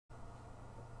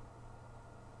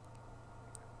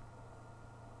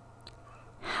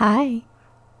Hi.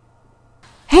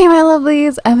 Hey my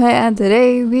lovelies, Emma, and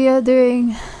today we are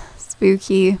doing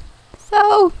spooky.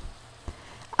 So,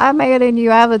 I made a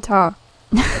new avatar.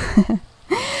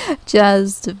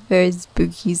 Just a very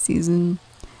spooky season.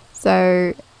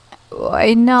 So,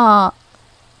 why not?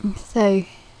 So,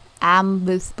 I'm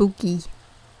the spooky.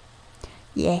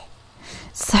 Yeah.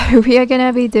 So, we are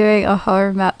gonna be doing a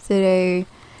horror map today.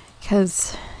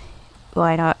 Because,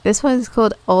 why not? This one is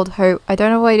called Old Hope. I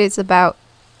don't know what it's about.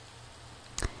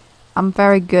 I'm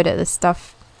very good at this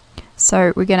stuff.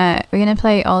 So we're gonna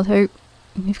play Old Hope.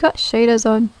 We've got shaders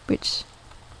on, which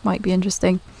might be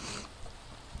interesting.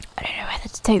 I don't know whether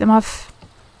to take them off.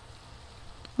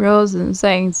 Rules and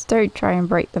sayings: don't try and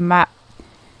break the map.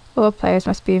 All players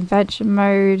must be in invention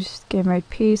mode. Game mode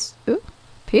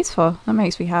peaceful. That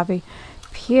makes me happy.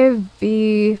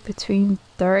 POV between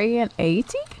 30 and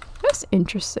 80? That's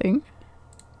interesting.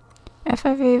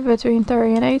 FOV between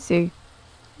 30 and 80.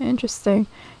 Interesting.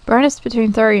 Brightness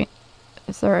between 30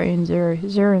 and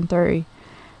 0 and 30.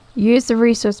 Use the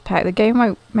resource pack. The game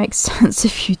won't make sense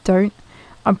if you don't.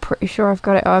 I'm pretty sure I've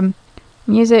got it on.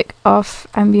 Music off,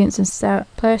 ambience and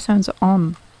player sounds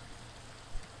on.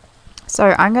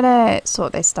 So I'm gonna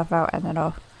sort this stuff out and then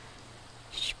I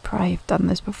should probably have done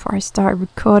this before I started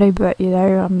recording, but you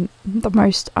know, I'm the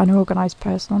most unorganized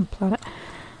person on the planet.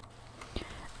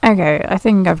 Okay, I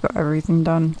think I've got everything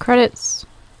done. Credits.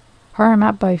 Horror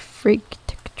map by Freak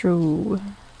Drew.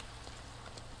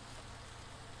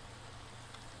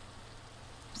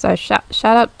 So shout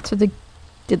out to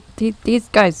these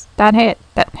guys down here,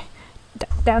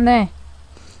 down there.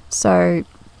 So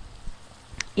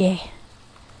yeah,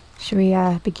 should we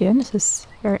begin? This is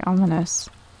very ominous.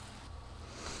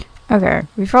 Okay,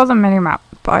 we found the mini map,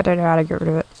 but I don't know how to get rid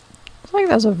of it. It's like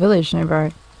there's a village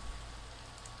nearby.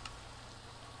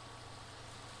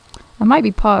 That might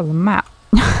be part of the map.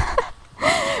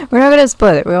 We're not gonna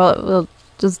split it. We'll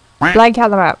just blank out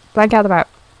the map. Blank out the map.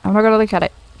 I'm not gonna look at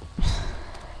it.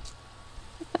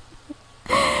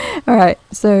 All right.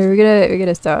 So we're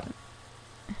gonna start.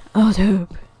 Oh,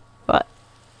 dope. What?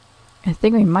 I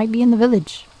think we might be in the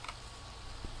village.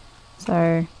 So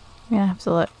we're gonna have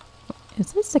to look.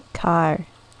 Is this a car?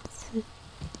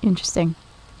 Interesting.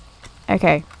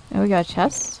 Okay. Oh, we got a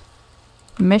chest.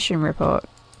 Mission report.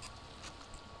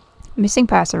 Missing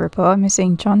person report.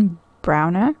 Missing John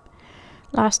Browner.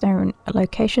 Last known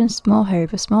location: Small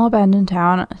Hope, a small abandoned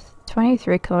town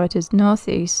 23 kilometers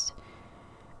northeast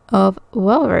of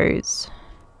Wellrose.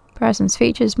 Person's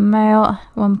features: male,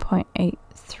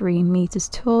 1.83 meters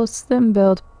tall, slim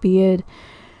build, beard,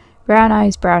 brown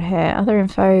eyes, brown hair. Other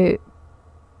info: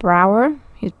 Brower.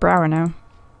 He's Brower now.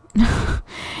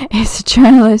 Is a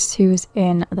journalist who was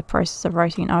in the process of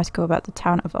writing an article about the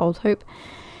town of Old Hope.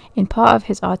 In part of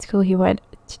his article, he went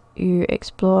to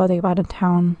explore the abandoned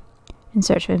town in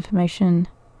search for information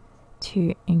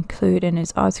to include in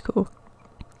his article.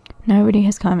 Nobody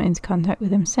has come into contact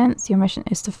with him since. Your mission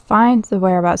is to find the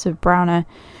whereabouts of Browner.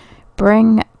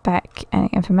 Bring back any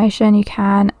information you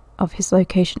can of his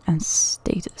location and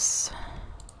status.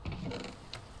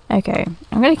 Okay,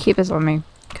 I'm gonna keep this on me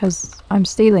because I'm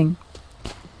stealing.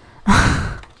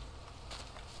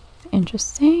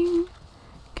 Interesting.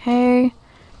 Okay.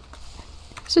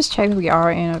 Let's just check that we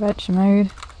are in adventure mode.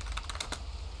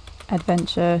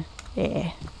 Adventure.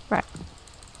 Yeah. Right.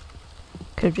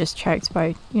 Could have just checked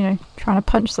by, you know, trying to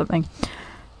punch something.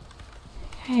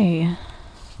 Okay.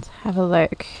 Let's have a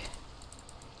look.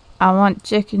 I want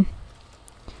chicken.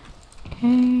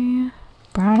 Okay.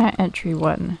 Browner entry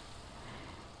 1.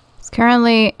 It's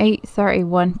currently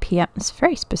 8:31 p.m. It's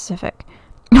very specific.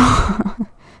 On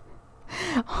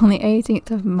the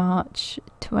 18th of March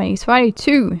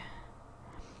 2022.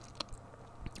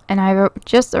 And I've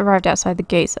just arrived outside the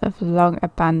gates of the long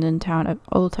abandoned town of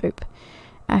Old Hope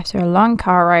after a long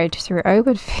car ride through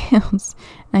open fields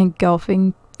and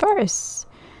engulfing forests.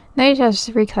 Nature has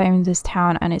reclaimed this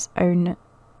town and its own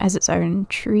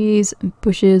trees and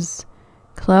bushes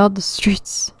cloud the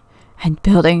streets and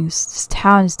buildings. This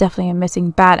town is definitely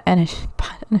emitting bad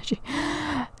energy.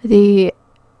 The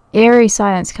eerie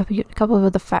silence coupled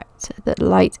with the fact that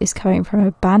light is coming from the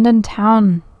abandoned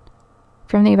town.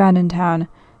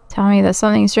 Tell me that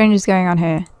something strange is going on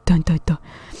here. Dun dun dun.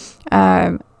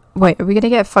 Wait, are we gonna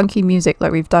get funky music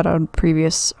like we've done on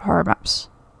previous horror maps?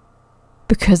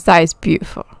 Because that is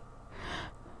beautiful.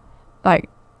 Like,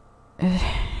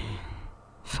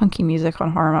 funky music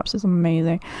on horror maps is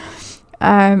amazing.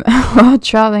 While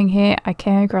traveling here, I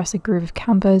came across a group of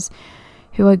campers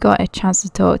who I got a chance to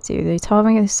talk to. They told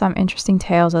me some interesting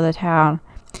tales of the town.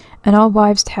 An old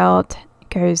wives' tale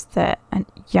goes that a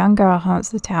young girl haunts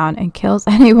the town and kills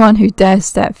anyone who dares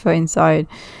step foot inside.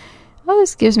 Well,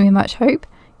 this gives me much hope.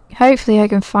 Hopefully I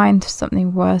can find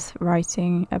something worth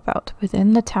writing about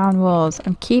within the town walls.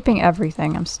 I'm keeping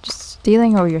everything. I'm just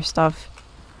stealing all your stuff.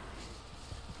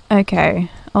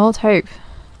 Okay, Old Hope.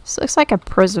 This looks like a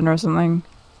prison or something.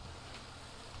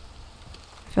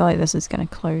 I feel like this is gonna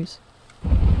close.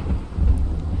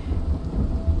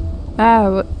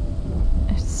 Oh,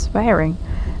 it's swearing.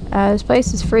 This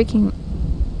place is freaking...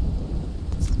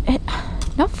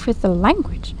 Enough with the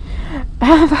language.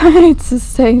 I need to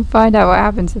find out what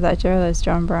happened to that journalist,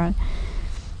 John Brown.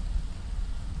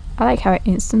 I like how it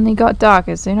instantly got dark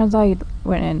as soon as I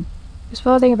went in. It was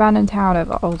for the abandoned town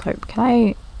of Old Hope. Can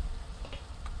I...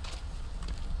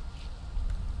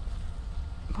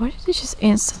 Why did it just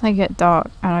instantly get dark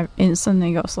and I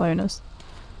instantly got slowness?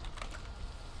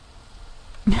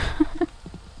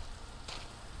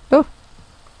 Oh!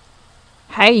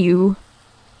 Hey you!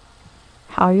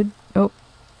 How you... Oh.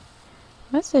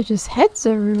 Must have just heads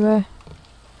everywhere.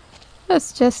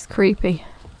 That's just creepy.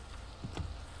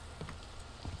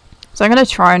 So I'm gonna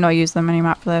try and not use the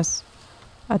minimap for this.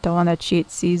 I don't want to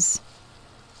cheatsies.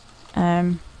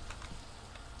 Why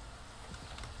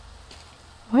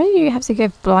do you have to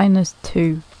give blindness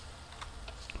 2?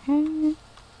 Okay.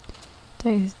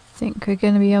 Don't think we're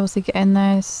gonna be able to get in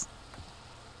there.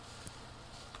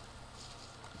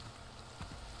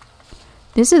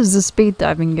 This is the speed that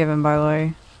I've been given, by the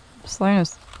way.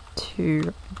 Slowness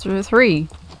 2 to 3.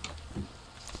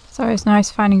 So it's nice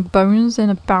finding bones in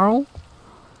a barrel.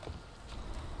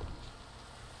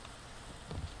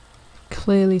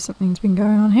 Clearly something's been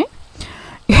going on here.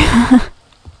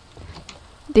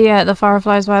 The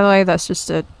fireflies, by the way, that's just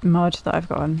a mod that I've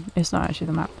gotten. It's not actually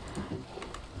the map.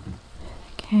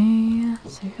 Okay,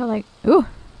 so we got like... Ooh!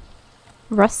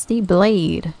 Rusty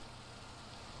blade.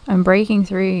 I'm breaking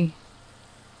 3.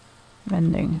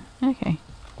 Mending. Okay.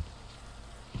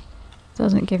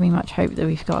 Doesn't give me much hope that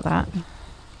we've got that.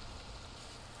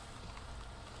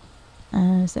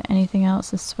 Is there anything else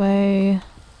this way?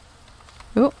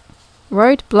 Oh!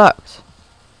 Road blocked.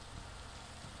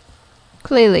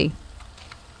 Clearly.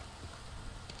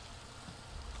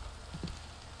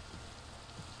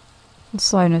 The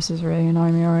slowness is really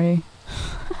annoying me already.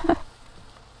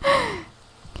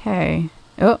 Okay.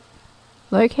 Oh!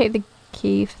 Locate the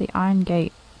key for the iron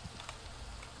gate.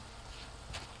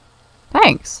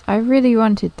 Thanks! I really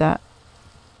wanted that.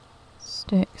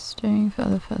 Stick, string,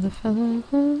 feather, feather, feather,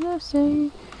 feather,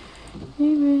 string.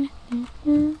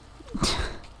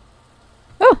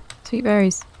 Oh! Sweet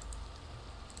berries.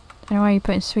 Don't know why you're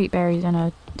putting sweet berries in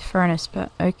a furnace,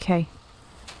 but okay.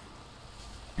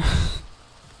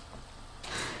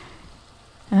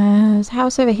 There's a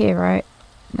house over here, right?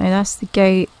 No, that's the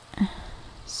gate.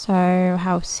 So,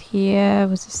 house here.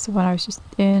 Was this the one I was just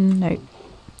in? No.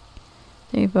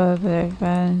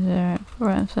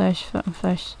 Flesh,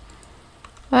 flesh.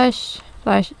 Flesh,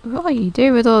 flesh. What do you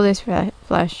do with all this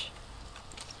flesh?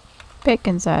 Bit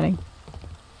concerning.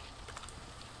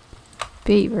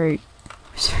 Beetroot.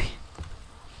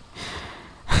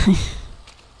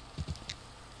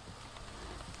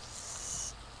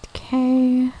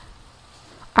 Okay.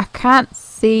 I can't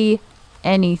see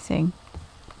anything.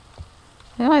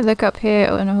 Can I look up here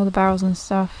and all the barrels and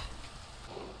stuff?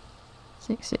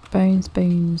 Sticks, bones,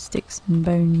 bones, sticks and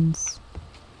bones.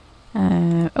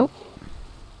 Oh.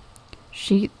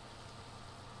 Sheep.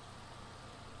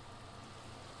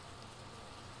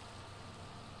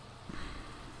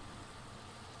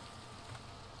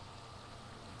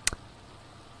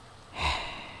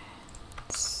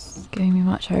 It's giving me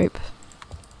much hope.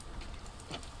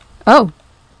 Oh!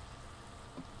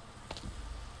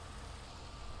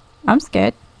 I'm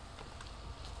scared.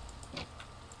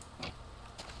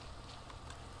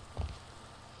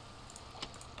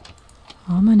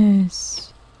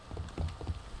 Ominous.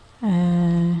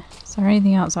 Is there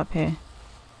anything else up here?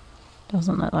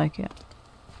 Doesn't look like it.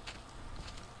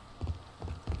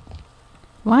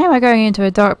 Why am I going into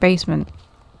a dark basement?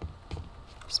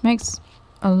 This makes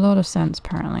a lot of sense,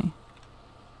 apparently.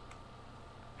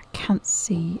 I can't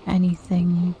see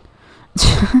anything.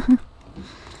 Just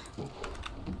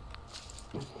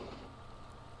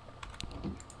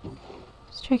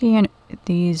checking in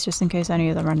these just in case any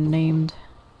of them are named.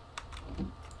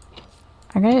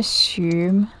 I'm gonna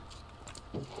assume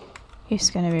it's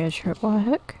gonna be a tripwire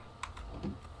hook.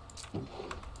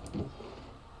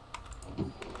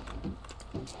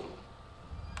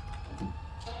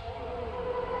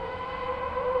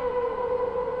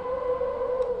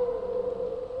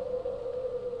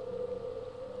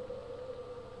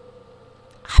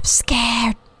 I'm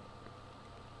scared.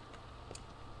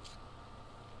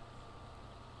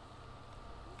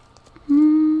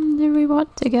 do we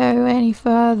want to go any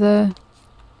further?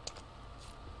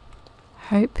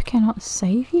 Hope cannot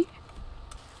save you?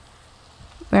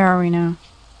 Where are we now?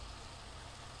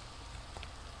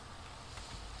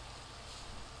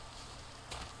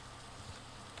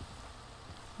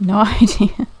 No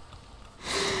idea.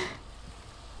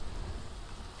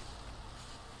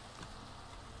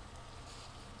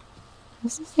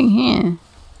 What's this thing here?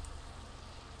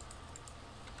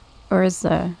 Or is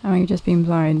there? Am I just being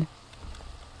blind?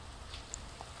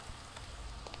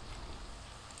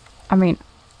 I mean...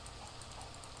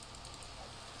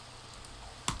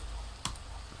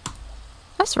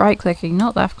 That's right clicking,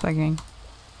 not left clicking.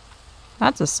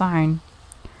 That's a sign.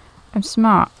 I'm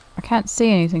smart. I can't see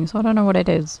anything, so I don't know what it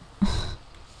is.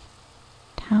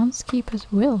 Townskeeper's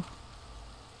will.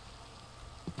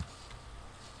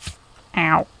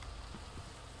 Ow.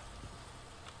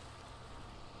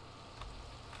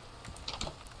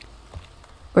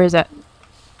 Where is that?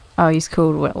 Oh, he's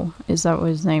called Will. Is that what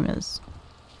his name is?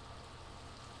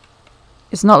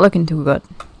 It's not looking too good.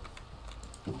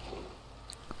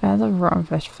 Feather rotten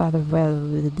fish, feather well,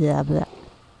 blah blah.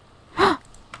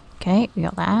 Okay, we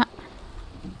got that.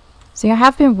 See, I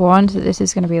have been warned that this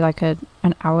is going to be like an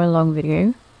hour-long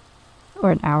video.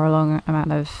 Or an hour-long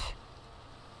amount of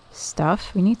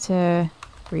stuff. We need to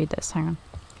read this. Hang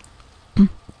on.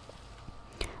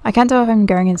 I can't tell if I'm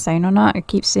going insane or not. I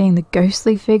keep seeing the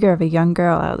ghostly figure of a young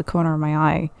girl out of the corner of my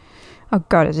eye. Oh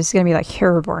god, is this going to be like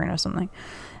Heroborn or something?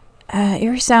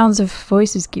 Eerie sounds of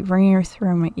voices keep ringing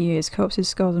through my ears. Corpses,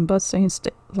 skulls, and bloodstains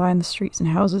line the streets and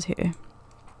houses here.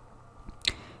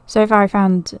 So far I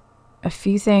found a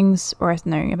few things worth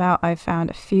knowing about. I've found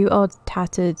a few old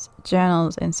tattered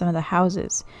journals in some of the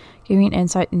houses, giving an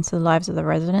insight into the lives of the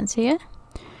residents here.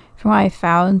 From what I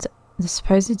found, the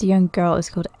supposed young girl is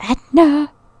called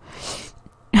Edna.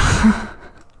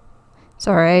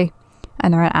 Sorry, I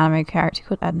know an anime character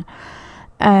called Edna.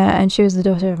 And she was the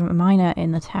daughter of a miner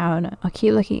in the town. I'll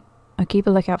keep a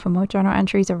lookout for more journal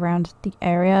entries around the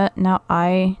area. Now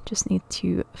I just need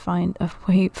to find a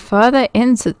way further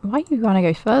into... Why do you want to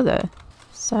go further?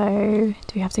 So,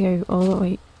 do we have to go all the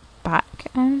way back?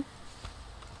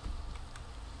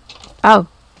 Oh,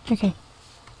 okay.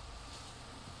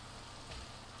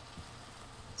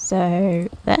 So,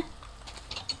 there.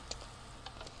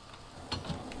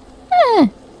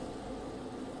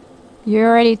 You're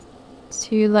already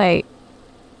too late.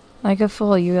 Like a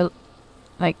fool, you were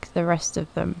like the rest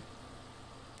of them.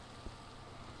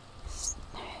 Just.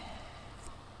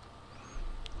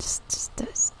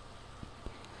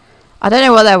 I don't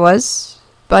know what that was,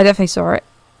 but I definitely saw it.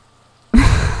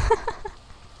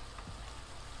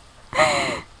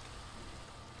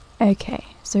 Okay,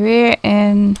 so we're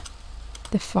in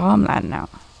the farmland now.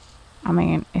 I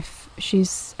mean, if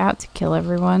she's out to kill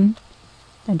everyone,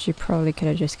 then she probably could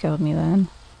have just killed me then.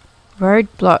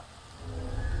 Roadblock.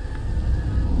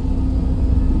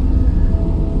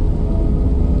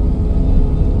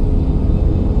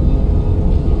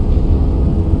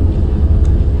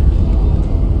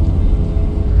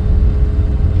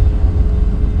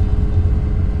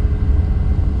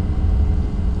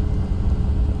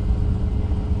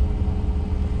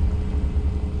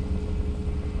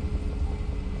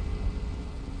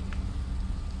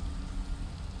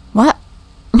 What?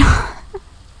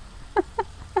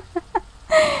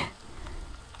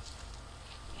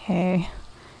 Okay.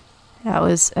 That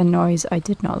was a noise I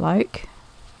did not like.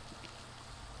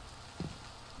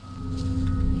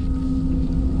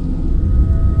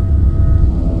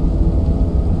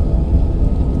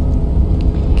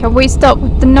 Can we stop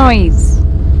with the noise?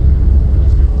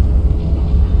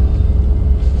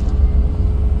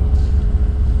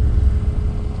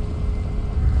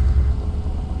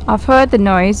 I've heard the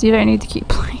noise, you don't need to keep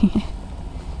playing it.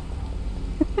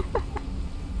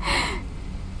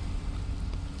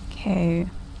 Okay.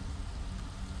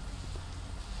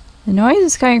 The noise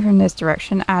is coming from this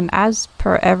direction, and as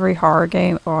per every horror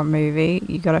game or movie,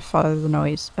 you gotta follow the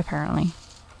noise, apparently.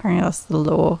 Apparently that's the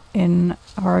law in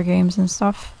horror games and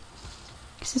stuff.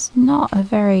 This is not a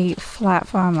very flat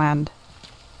farmland.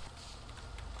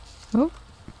 Oh.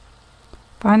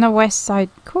 Find the west side.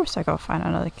 Of course I gotta find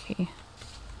another key.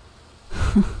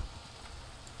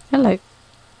 Hello.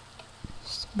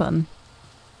 Just a button.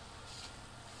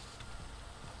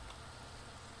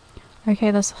 Okay,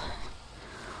 that's...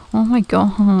 Oh my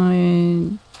god. So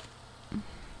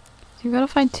you gotta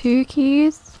find 2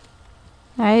 keys?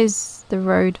 That is the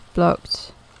road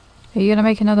blocked. Are you gonna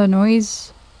make another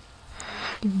noise?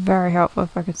 It'd be very helpful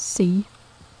if I could see.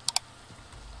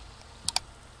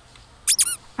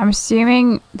 I'm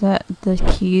assuming that the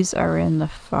keys are in the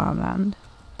farmland.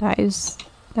 That's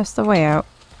the way out.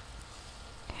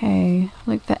 Okay,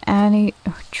 look for any.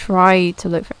 Try to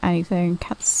look for anything.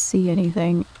 Can't see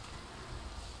anything.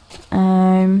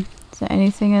 Is there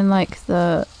anything in like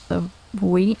the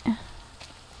wheat?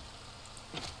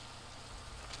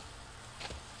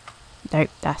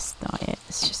 Nope, that's not it.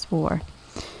 It's just water.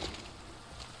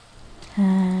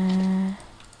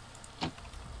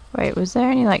 Wait, was there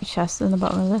any like chests in the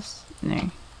bottom of this? No.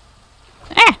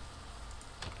 Ah!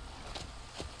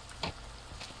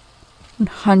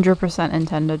 100%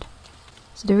 intended.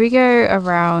 So do we go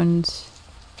around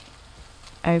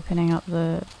opening up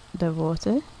the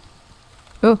water?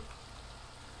 Oh!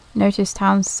 Notice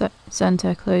town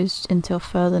centre closed until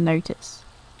further notice.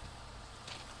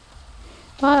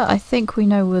 Well, I think we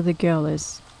know where the girl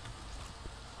is.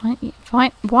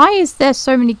 Why is there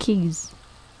so many keys?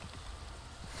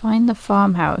 Find the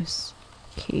farmhouse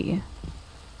key.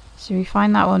 Should we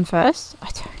find that one first?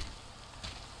 I don't.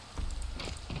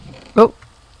 Oh!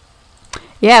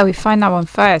 Yeah, we find that one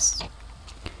first.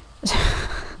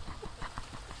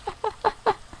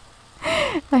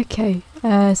 Okay,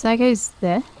 so that goes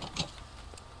there.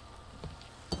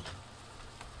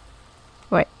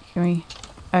 Wait, can we...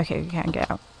 Okay, we can't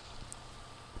get out.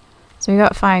 So we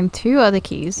gotta find 2 other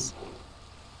keys.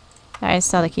 That is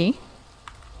cellar key.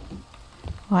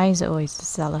 Why is it always the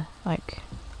cellar? Like,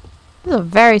 this is a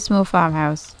very small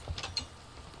farmhouse.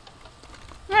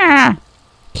 Ah!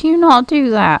 Can you not do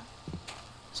that?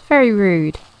 It's very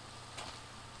rude.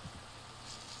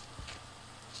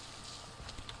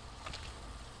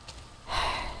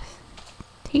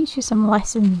 Teach you some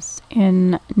lessons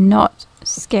in not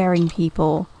scaring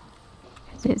people.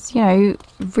 It's, you know,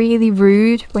 really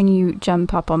rude when you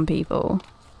jump up on people.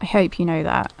 I hope you know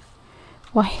that.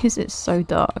 Why is it so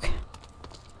dark?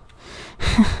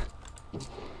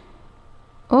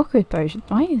 Awkward potion.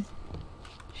 Why is...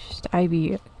 Should I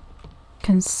be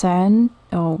concerned?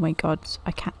 Oh my god,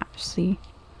 I can't actually...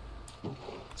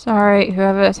 Sorry,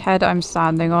 whoever's head I'm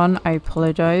standing on, I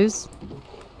apologise.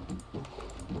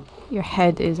 Your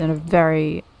head is in a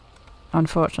very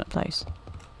unfortunate place.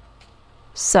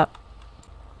 So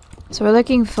we're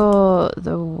looking for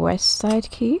the west side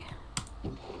key.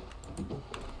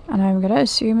 And I'm gonna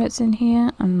assume it's in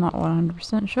here. I'm not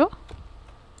 100% sure.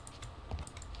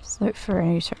 Let's look for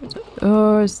any sort of...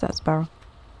 Oh, that's barrel.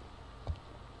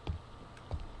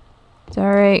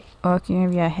 Sorry, walking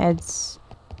over your heads.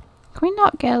 Can we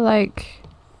not get like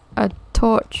a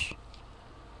torch?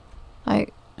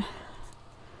 Like...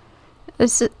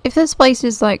 If this place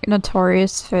is like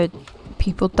notorious for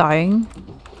people dying,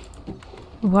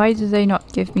 why do they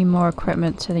not give me more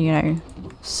equipment to, you know,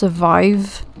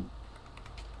 survive?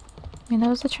 I mean, there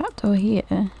was a trapdoor here.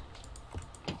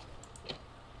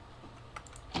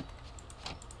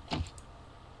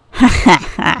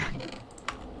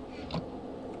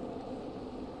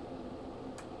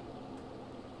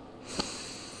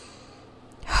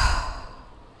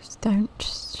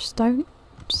 Just don't.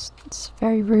 It's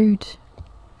very rude.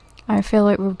 I feel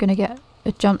like we're gonna get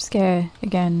a jump scare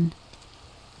again.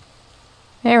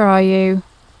 Where are you?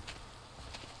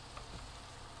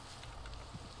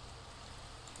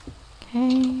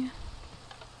 Okay.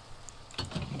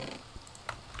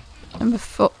 Number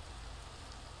 4.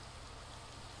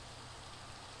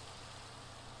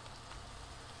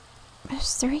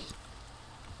 There's 3.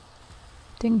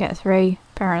 Didn't get 3,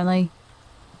 apparently.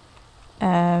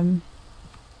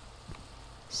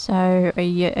 So, are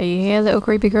you here, little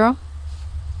creepy girl?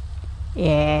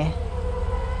 Yeah.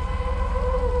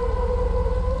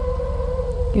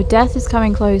 Your death is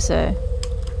coming closer.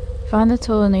 Find the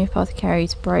tool in the apothecary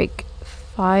to break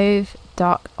 5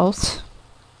 dark ults.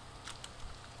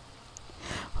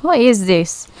 What is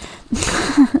this?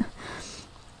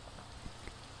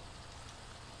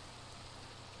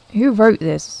 Who wrote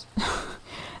this?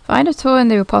 Find a tool in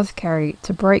the apothecary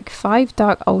to break 5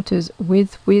 dark altars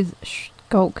with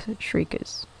skulk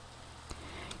shriekers.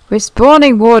 We're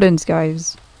spawning wardens,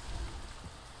 guys.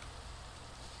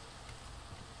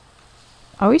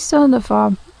 Are we still on the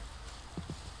farm?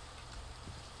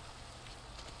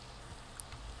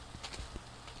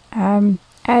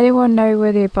 Anyone know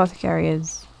where the apothecary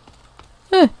is?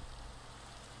 Huh.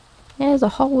 There's a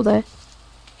hole there.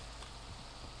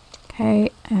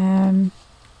 Okay,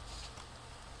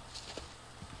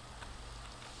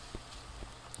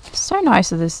 it's so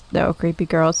nice of this little creepy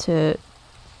girl to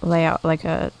lay out like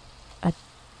a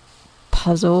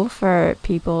puzzle for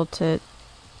people to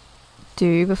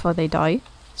do before they die.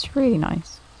 It's really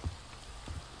nice.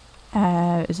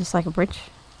 Is this like a bridge?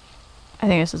 I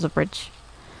think this is a bridge.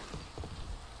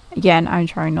 Again, I'm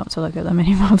trying not to look at them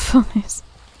anymore for this.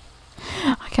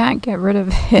 I can't get rid of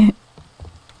it.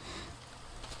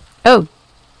 Oh!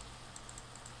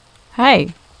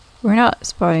 Hey, we're not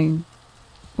spotting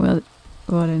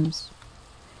Williams.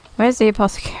 Where's the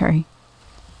apothecary?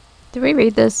 Did we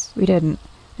read this? We didn't.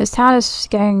 This town is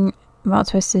getting more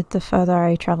twisted the further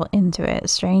I travel into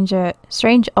it. Strange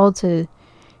altered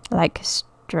like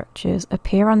structures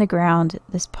appear on the ground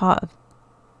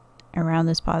around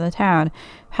this part of the town.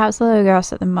 Perhaps the little girl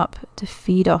set them up to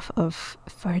feed off of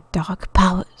for dark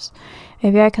powers.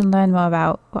 Maybe I can learn more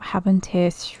about what happened here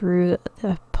through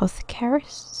the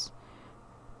apothecarist.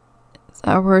 Is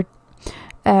that a word?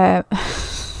 The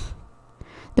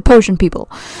potion people.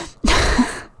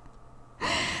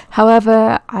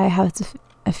 However, I have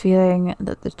a feeling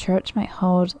that the church might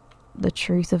hold the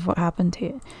truth of what happened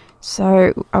here.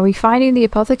 So, are we finding the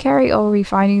apothecary or are we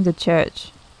finding the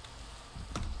church?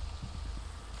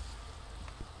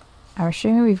 I'm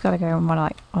assuming we've got to go in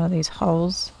one of these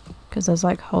holes, because there's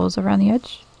like holes around the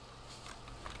edge.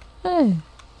 Oh,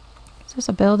 is this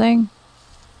a building?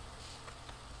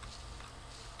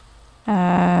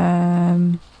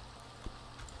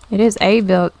 It is a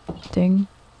building.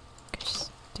 Could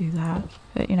just do that,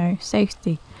 but you know,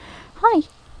 safety. Hi.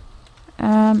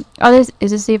 Oh,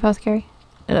 is this the apothecary?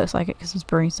 It looks like it because it's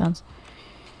brewing sounds.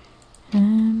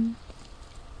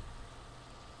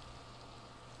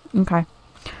 Okay.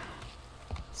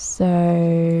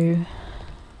 So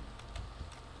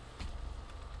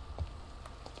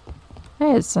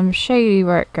there's some shady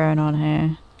work going on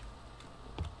here.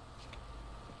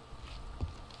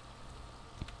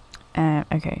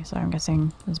 Okay, so I'm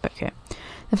guessing there's a book here.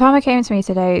 The farmer came to me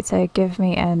today to give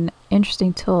me an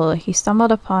interesting tool he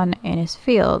stumbled upon in his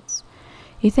fields.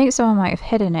 He thinks someone might have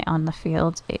hidden it on the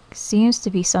field. It seems to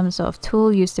be some sort of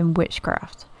tool used in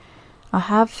witchcraft. I'll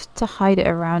have to hide it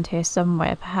around here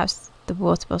somewhere. Perhaps the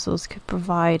water bottles could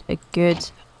provide a good...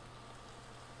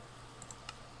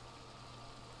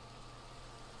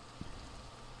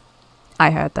 I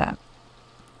heard that.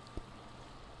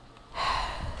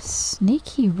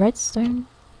 Sneaky redstone?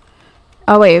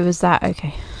 Oh wait, it was that.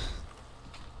 Okay.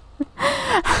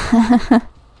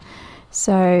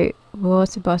 So,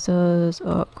 water bottles,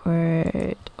 awkward,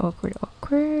 thick, awkward,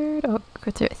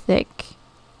 water, thick,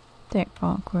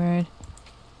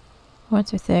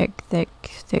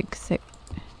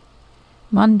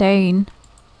 mundane,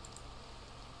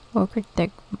 awkward,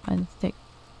 thick, and thick.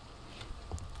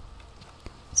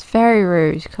 It's very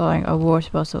rude calling a water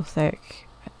bottle thick.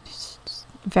 It's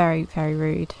very, very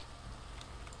rude.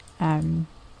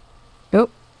 Oh,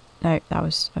 no, I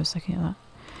was looking at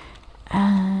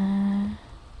that.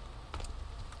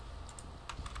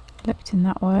 Looked in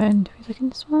that one. Do we look in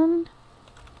this one?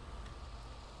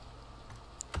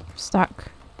 I'm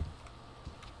stuck.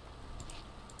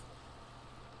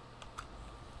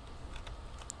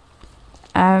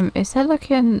 It said look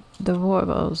in the water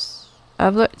bottles.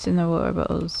 I've looked in the water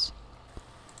bottles.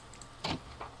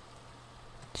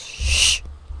 Shh!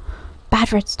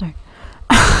 Bad redstone.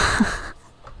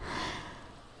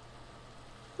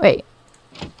 Wait.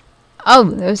 Oh,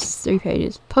 there was 3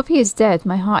 pages. Poppy is dead.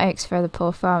 My heart aches for the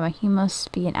poor farmer. He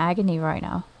must be in agony right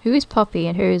now. Who is Poppy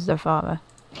and who is the farmer?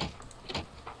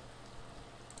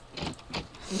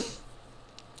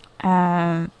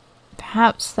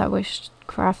 Perhaps that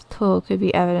witchcraft tool could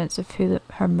be evidence of who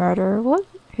her murderer was?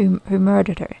 Who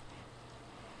murdered her?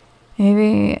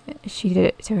 Maybe she did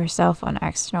it to herself on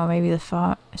accident, or maybe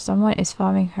someone is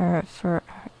farming her for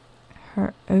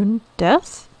her own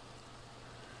death?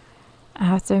 I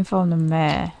have to inform the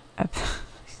mayor.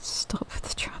 Stop with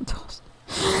the trapdoors.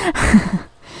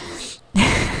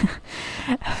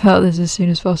 About this as soon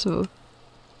as possible.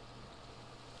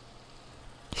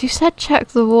 You said check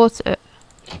the water.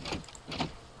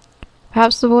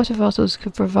 Perhaps the water bottles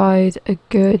could provide a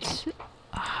good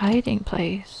hiding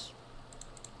place.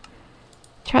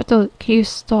 Trapdoor, can you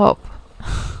stop?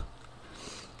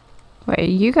 Wait, are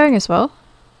you going as well?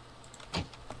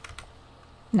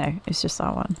 No, it's just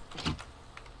that one.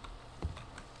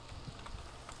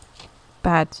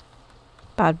 Bad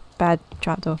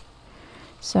trapdoor.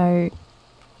 So...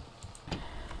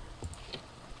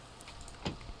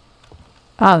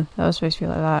 Oh, that was supposed to be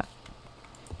like that.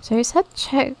 So he said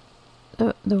check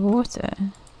the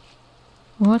water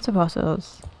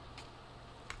bottles.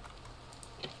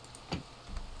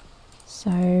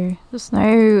 So there's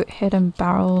no hidden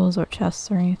barrels or chests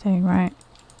or anything, right?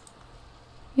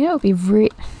 You know, it would be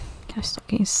really... Can I stop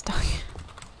getting stuck?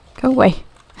 Go away.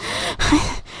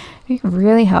 Be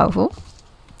really helpful.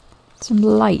 Some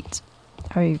light.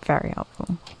 That would be very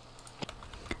helpful.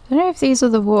 I don't know if these are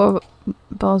the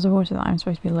balls of water that I'm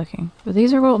supposed to be looking, but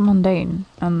these are all mundane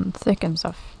and thick and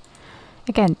stuff.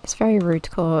 Again, it's very rude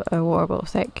to call a water bottle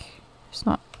thick. It's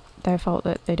not their fault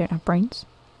that they don't have brains.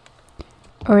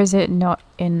 Or is it not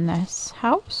in this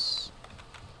house?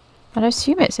 But I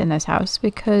assume it's in this house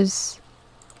because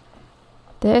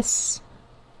this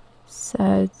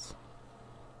says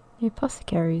the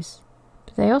apothecaries.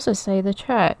 But they also say the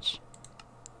church.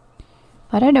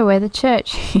 I don't know where the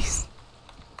church is.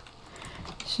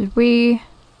 Should we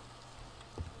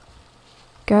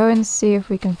go and see if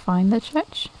we can find the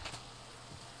church?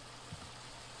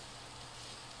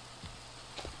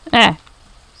 Ah!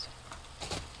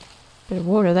 Bit of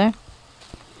water there.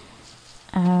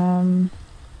 I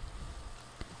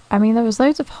mean, there was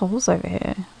loads of holes over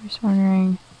here. I'm just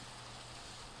wondering...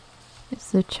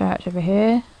 Is the church over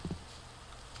here?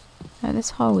 No, this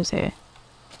hole is here.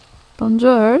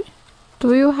 Bonjour.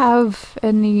 Do you have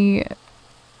any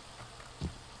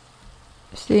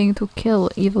thing to kill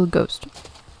evil ghost?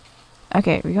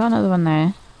 Okay, we got another one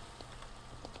there.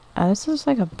 This is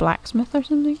like a blacksmith or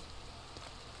something.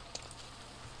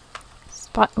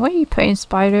 What are you putting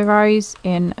spider eyes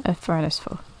in a furnace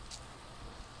for?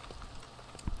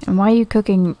 And why are you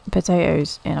cooking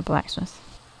potatoes in a blacksmith?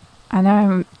 I know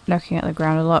I'm looking at the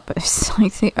ground a lot, but it's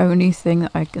like the only thing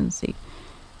that I can see.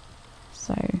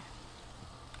 So...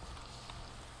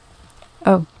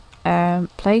 Oh,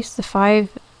 place the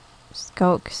 5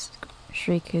 skulk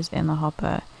shriekers in the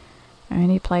hopper.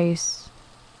 Only place...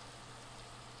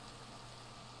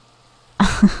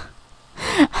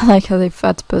 I like how they've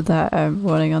had to put that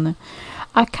warning on there.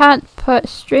 I can't put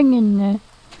string in there.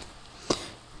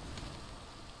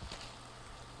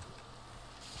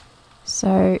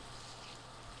 So,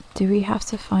 do we have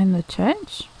to find the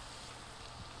church?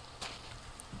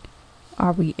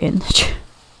 Are we in the church?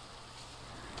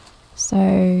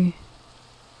 So,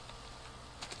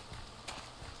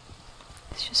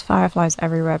 it's just fireflies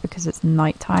everywhere because it's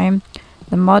nighttime.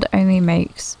 The mod only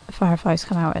makes fireflies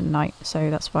come out at night, so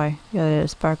that's why the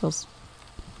sparkles.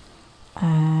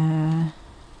 Oh,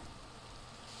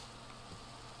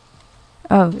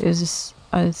 is this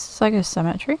like a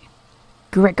cemetery?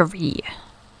 Gregory.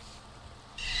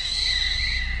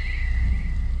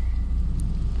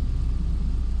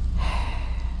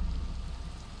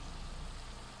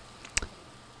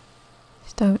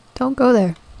 Don't go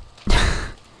there.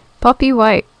 Poppy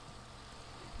White.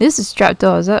 This is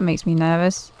trapdoors, that makes me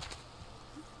nervous.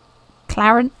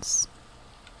 Clarence.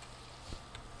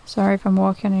 Sorry if I'm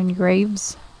walking in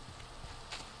graves.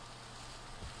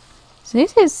 So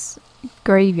this is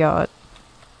graveyard.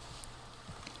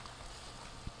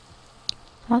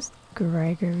 That's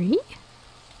Gregory?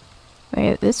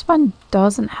 Wait, this one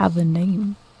doesn't have a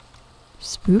name.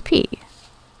 Spoopy.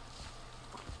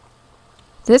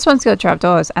 This one's got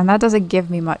trapdoors, and that doesn't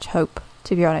give me much hope,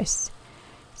 to be honest.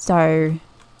 So,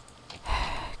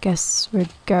 guess we're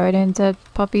going into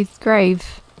Poppy's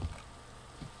grave.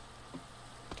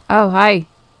 Oh, hi.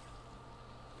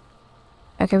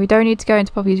 Okay, we don't need to go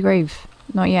into Poppy's grave.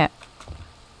 Not yet.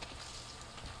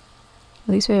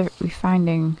 At least we're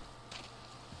finding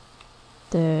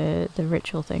the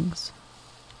ritual things.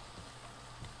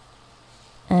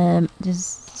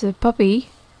 There's a Poppy.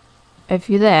 If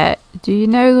you're there, do you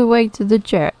know the way to the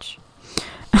church?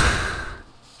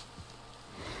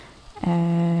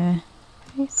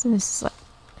 So this is like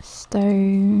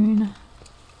stone.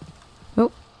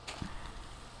 Oh.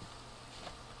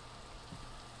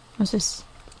 What's this?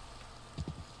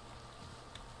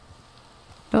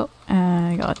 Oh,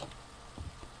 I got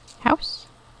house.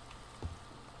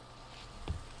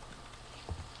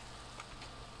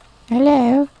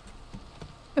 Hello.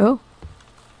 Oh.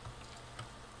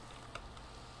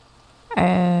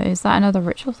 Is that another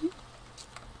ritual thing?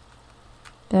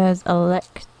 There's a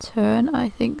lectern, I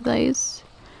think that is.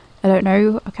 I don't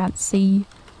know, I can't see.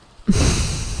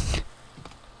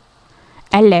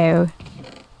 Hello.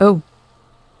 Oh.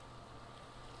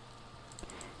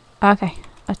 Okay,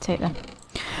 I'll take them.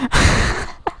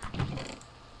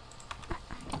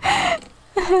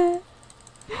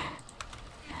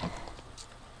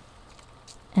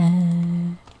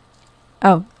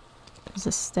 Oh, there's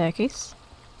a staircase.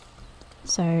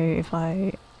 So if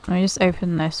let me just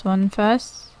open this one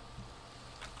first.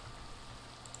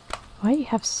 Why do you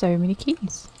have so many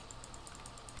keys?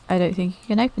 I don't think you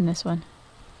can open this one.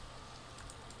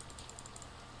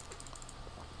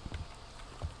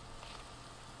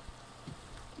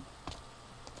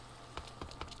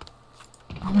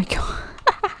 Oh my god.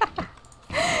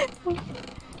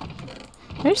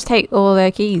 I just take all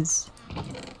their keys.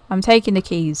 I'm taking the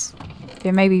keys.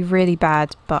 It may be really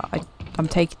bad, but I'm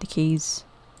taking the keys.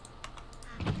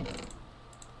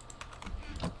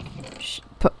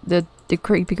 The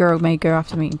creepy girl may go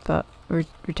after me, but we're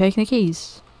taking the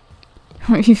keys. It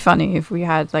would be funny if we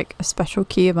had like a special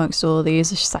key amongst all of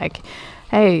these. It's just like,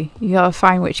 hey, you gotta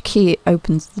find which key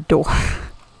opens the door.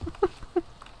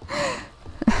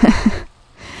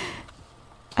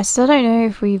 I still don't know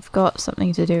if we've got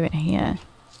something to do in here.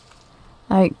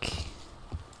 Like,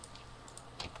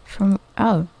 from,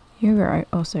 oh, you were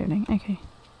also opening, okay.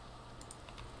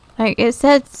 Like, it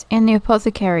says in the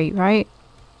apothecary, right?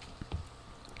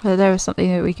 That there was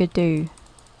something that we could do.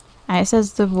 And it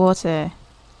says the water.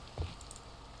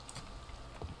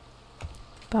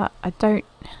 But I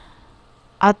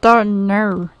don't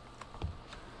know.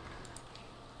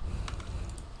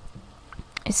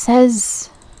 It says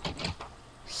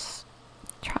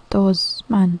trapdoors,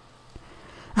 man.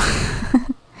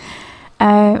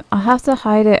 I'll have to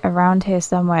hide it around here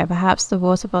somewhere. Perhaps the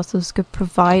water bottles could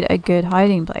provide a good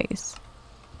hiding place.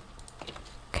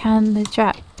 Can the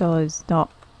trapdoors not?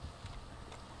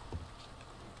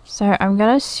 So I'm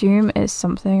gonna assume it's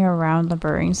something around the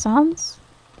brewing stands.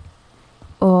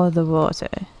 Or the water.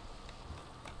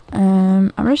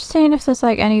 I'm just seeing if there's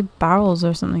like any barrels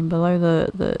or something below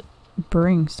the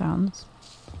brewing stands.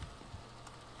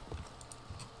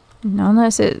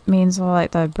 Unless it means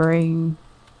like the brewing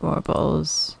water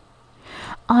bottles.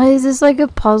 Oh, is this like a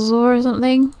puzzle or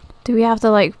something? Do we have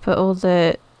to like put all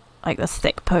the like the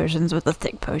thick potions with the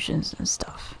thick potions and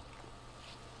stuff?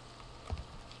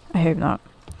 I hope not.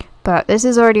 But this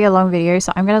is already a long video,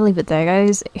 so I'm gonna leave it there,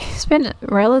 guys. It's been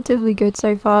relatively good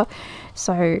so far,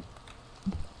 so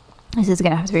this is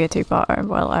gonna have to be a two-parter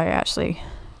while I actually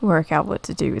work out what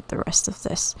to do with the rest of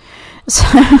this. So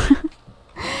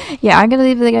yeah, I'm gonna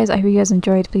leave it there, guys. I hope you guys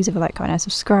enjoyed. Please leave a like, comment, and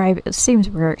subscribe. It seems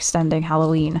we're extending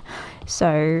Halloween,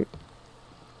 so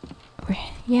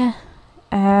yeah.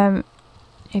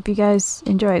 If you guys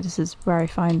enjoyed, this is where I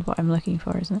find what I'm looking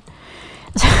for, isn't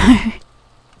it?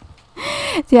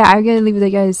 So yeah, I'm gonna leave it there,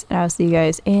 guys, and I'll see you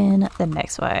guys in the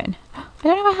next one. I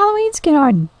don't have a Halloween skin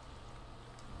on.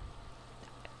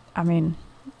 I mean,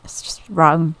 it's just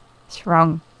wrong. It's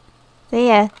wrong. See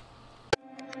ya.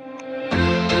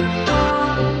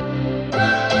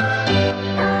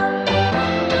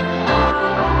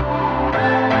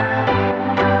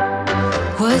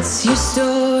 What's your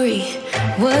story?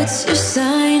 What's your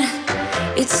sign?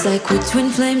 It's like we're twin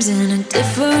flames in a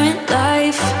different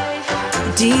life.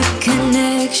 Deep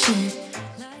connection.